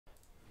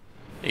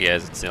Hey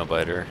guys, it's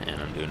Nailbiter,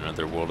 and I'm doing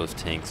another World of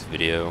Tanks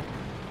video.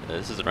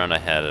 This is a round I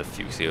had a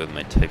few weeks ago with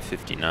my Type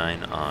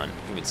 59 on,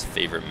 I think its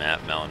favorite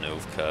map,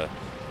 Malinovka.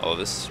 Although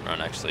this round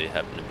actually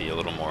happened to be a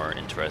little more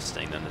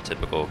interesting than the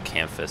typical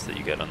campfest that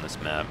you get on this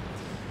map.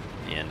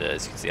 And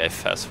as you can see, I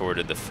fast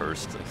forwarded the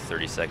first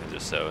 30 seconds or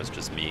so. It's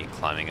just me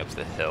climbing up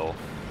the hill.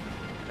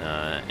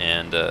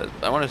 I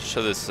wanted to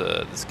show this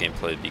this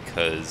gameplay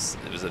because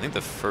it was, I think,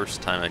 the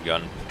first time I'd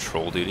gotten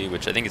patrol duty,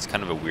 which I think is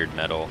kind of a weird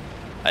medal.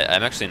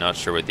 I'm actually not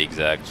sure what the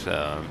exact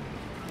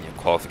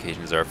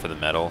qualifications are for the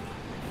medal,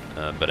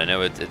 but I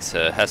know it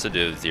has to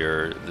do with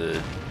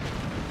the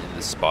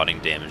spotting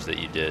damage that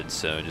you did.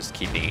 So just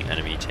keeping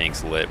enemy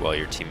tanks lit while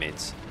your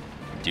teammates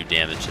do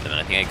damage to them. And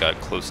I think I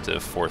got close to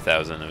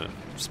 4,000 of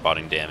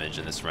spotting damage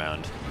in this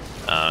round.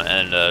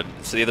 So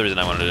the other reason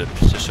I wanted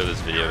to show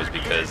this video is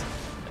because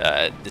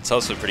it's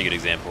also a pretty good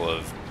example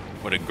of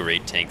what a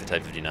great tank the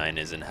Type 59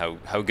 is and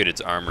how good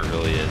its armor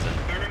really is. And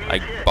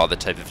I bought the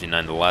Type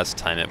 59 the last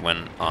time it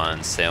went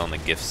on sale in the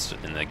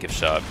gift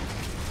shop,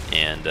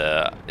 and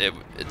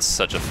it's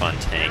such a fun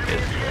tank.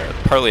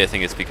 Partly I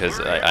think it's because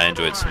I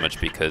enjoy it so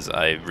much because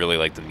I really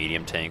like the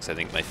medium tanks. I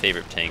think my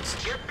favorite tanks,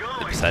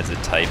 besides the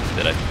Type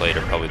that I've played,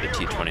 are probably the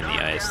T20 and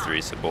the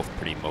IS-3, so both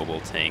pretty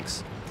mobile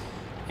tanks.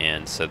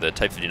 And so the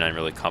Type 59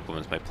 really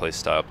complements my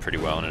playstyle pretty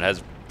well, and it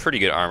has pretty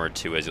good armor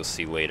too, as you'll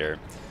see later.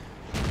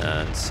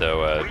 And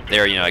so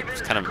there, I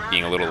was kind of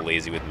being a little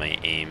lazy with my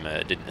aim.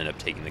 Didn't end up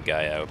taking the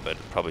guy out, but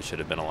probably should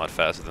have been a lot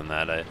faster than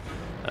that.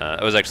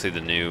 I was actually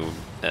the new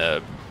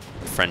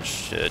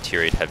French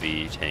Tier 8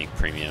 heavy tank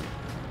premium,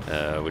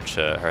 or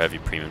heavy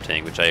premium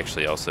tank, which I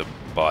actually also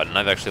bought, and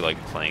I've actually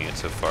liked playing it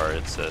so far.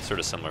 It's a sort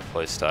of similar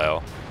play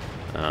style.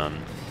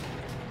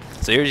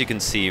 So here, as you can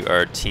see,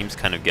 our team's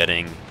kind of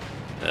getting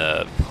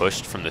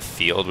pushed from the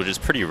field, which is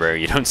pretty rare.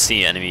 You don't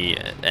see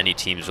any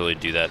teams really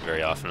do that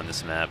very often on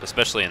this map,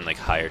 especially in like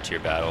higher tier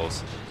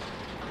battles.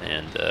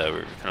 And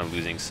we're kind of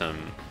losing some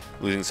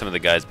of the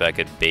guys back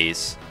at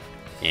base,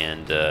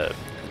 and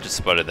just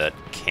spotted that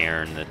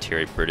Cairn, the Tier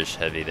 8 British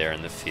heavy, there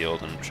in the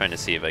field. I'm trying to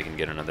see if I can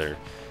get another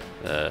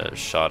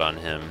shot on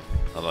him.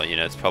 Although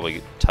it's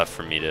probably tough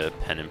for me to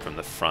pen him from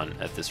the front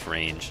at this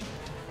range.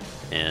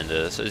 And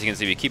so as you can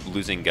see, we keep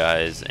losing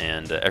guys,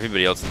 and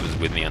everybody else that was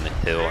with me on the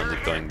hill ends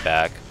up going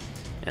back.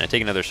 And I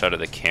take another shot at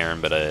the Cairn,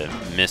 but it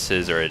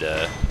misses, or it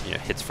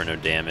hits for no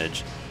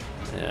damage.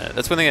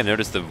 That's one thing I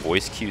noticed. The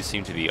voice cues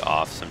seem to be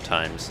off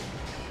sometimes.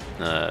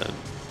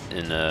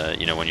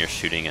 When you're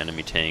shooting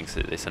enemy tanks,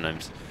 they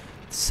sometimes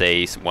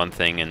say one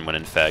thing, and when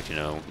in fact,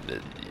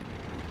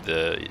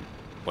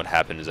 what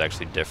happened is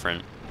actually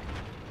different.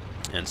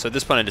 And so at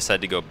this point, I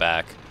decided to go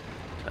back.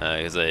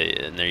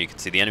 And there you can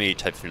see the enemy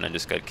Type 59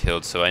 just got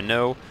killed. So I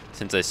know,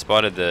 since I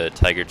spotted the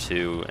Tiger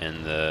 2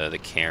 and the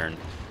Cairn,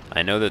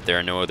 I know that there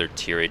are no other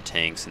Tier 8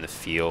 tanks in the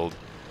field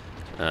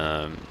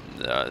on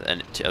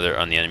the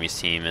enemy's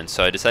team. And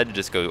so I decided to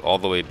just go all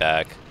the way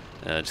back,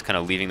 just kind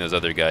of leaving those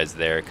other guys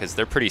there, because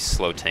they're pretty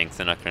slow tanks.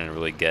 They're not going to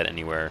really get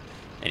anywhere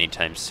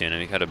anytime soon.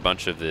 And we got a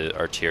bunch of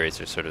our Tier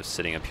 8s are sort of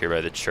sitting up here by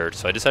the church.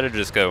 So I decided to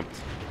just go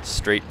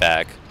straight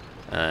back.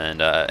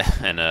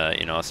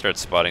 I'll start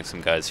spotting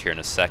some guys here in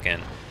a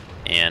second,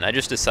 and I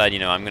just decide,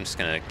 I'm just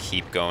gonna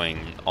keep going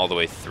all the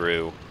way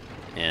through,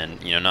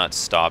 and not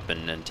stop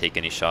and take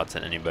any shots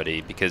at anybody,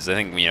 because I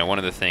think one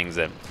of the things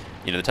that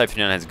the Type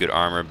 59 has good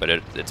armor, but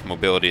its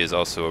mobility is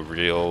also a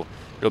real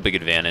big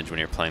advantage when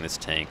you're playing this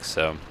tank.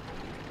 So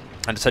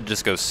I decided to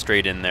just go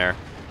straight in there.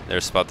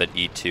 There's a spot that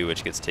E2,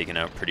 which gets taken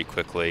out pretty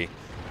quickly.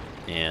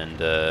 And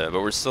but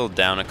we're still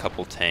down a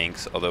couple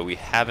tanks, although we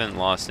haven't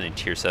lost any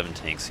Tier 7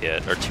 tanks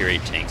yet, or Tier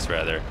 8 tanks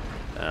rather,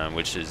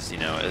 which is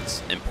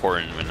it's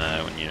important when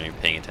you're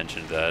paying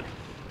attention to that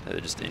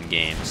just in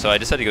game. So I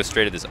decided to go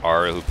straight at this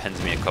Arl, who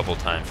pens me a couple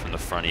times from the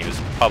front. He was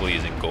probably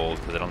using gold,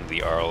 because I don't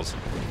think the Arl's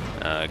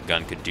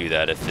gun could do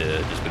that if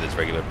just with its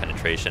regular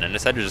penetration. And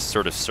decided to just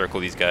sort of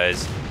circle these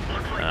guys,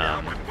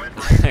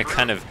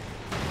 kind of.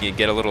 You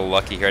get a little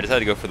lucky here. I decided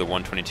to go for the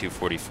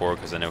 122-44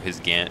 because I know his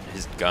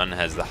gun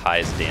has the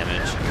highest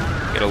damage.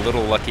 Get a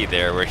little lucky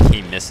there where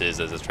he misses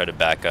as I try to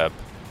back up.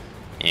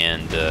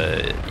 And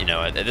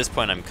at this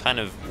point I'm kind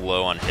of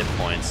low on hit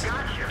points,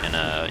 and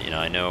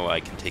I know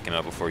I can take him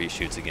out before he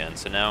shoots again.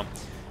 So now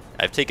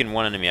I've taken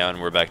one enemy out,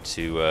 and we're back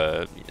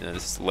to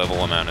this level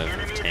amount of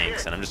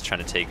tanks, and I'm just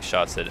trying to take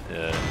shots at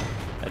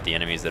the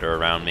enemies that are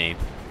around me.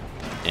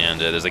 And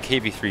there's a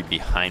KV-3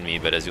 behind me,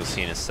 but as you'll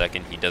see in a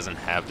second, he doesn't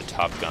have the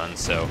top gun,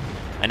 so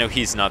I know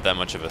he's not that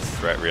much of a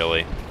threat,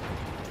 really.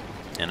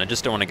 And I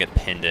just don't want to get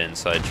pinned in,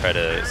 so I try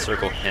to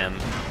circle him.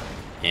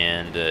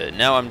 And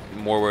now I'm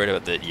more worried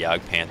about the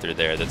Yag Panther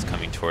there that's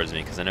coming towards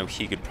me, because I know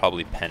he could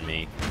probably pen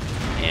me.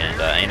 And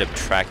I end up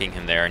tracking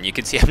him there, and you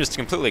can see I'm just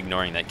completely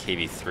ignoring that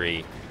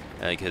KV-3,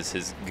 because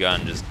his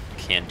gun just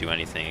can't do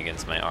anything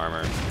against my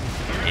armor.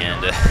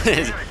 And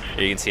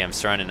you can see I'm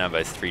surrounded now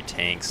by 3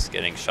 tanks,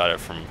 getting shot at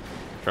from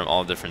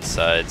all different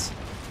sides,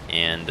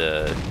 and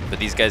but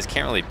these guys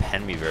can't really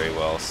pen me very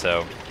well,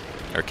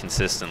 or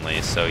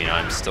consistently. So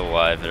I'm still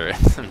alive.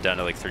 I'm down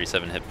to like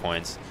 37 hit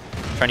points.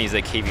 trying to use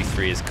that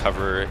KV-3 as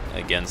cover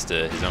against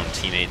his own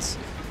teammates.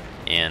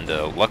 And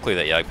luckily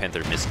that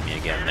Jagdpanther missed me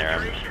again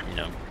there.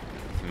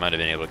 He might have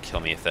been able to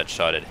kill me if that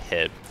shot had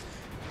hit.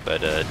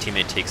 But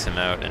teammate takes him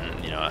out,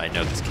 and I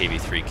know this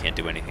KV-3 can't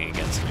do anything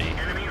against me.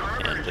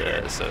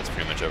 And so it's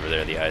pretty much over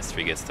there. The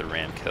IS-3 gets the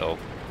ram kill.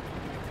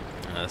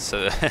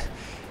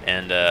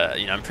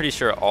 I'm pretty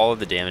sure all of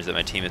the damage that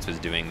my teammates was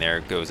doing there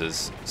goes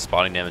as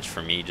spotting damage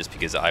for me, just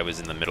because I was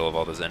in the middle of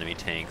all those enemy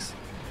tanks,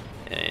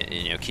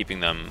 keeping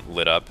them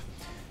lit up.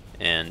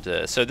 And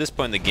so at this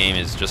point, the game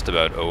is just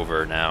about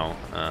over now.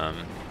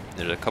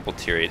 There's a couple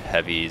tier 8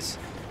 heavies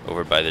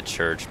over by the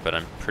church, but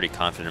I'm pretty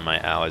confident my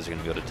allies are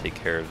going to be able to take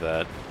care of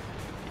that.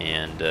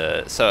 And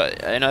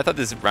I thought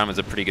this round was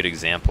a pretty good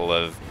example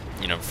of,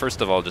 first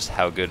of all, just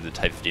how good the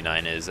Type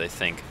 59 is, I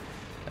think.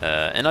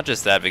 And not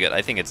just that, because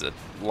I think it's a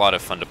lot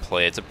of fun to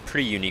play. It's a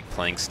pretty unique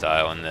playing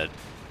style in that,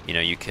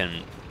 you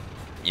can,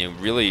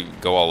 really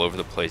go all over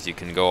the place. You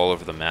can go all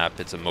over the map.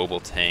 It's a mobile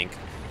tank,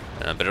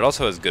 but it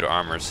also has good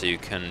armor, so you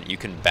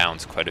can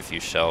bounce quite a few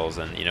shells.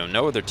 And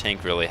no other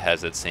tank really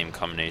has that same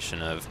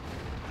combination of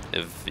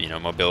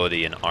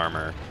mobility and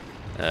armor,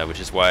 which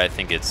is why I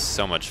think it's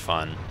so much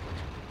fun.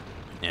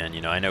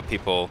 And I know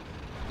people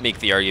make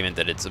the argument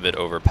that it's a bit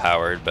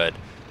overpowered, but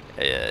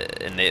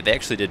and they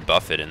actually did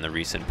buff it in the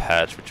recent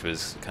patch, which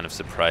was kind of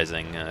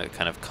surprising,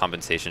 kind of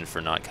compensation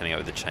for not coming out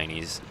with the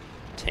Chinese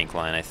tank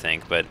line, I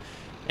think. But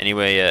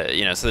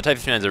anyway, so the Type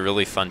 59 is a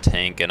really fun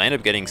tank, and I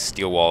ended up getting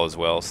Steel Wall as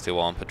well, Steel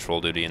Wall and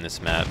patrol duty in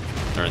this map,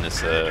 or in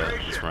this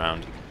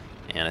round.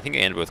 And I think I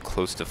ended with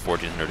close to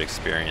 1,400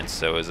 experience,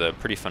 so it was a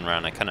pretty fun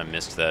round. I kind of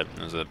missed that.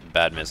 It was a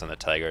bad miss on the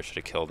Tiger. I should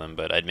have killed him,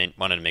 but I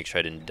wanted to make sure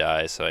I didn't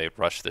die, so I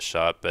rushed the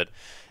shot. But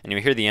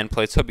anyway, here are the end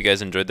plates. Hope you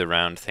guys enjoyed the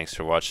round. Thanks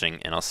for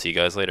watching, and I'll see you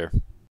guys later.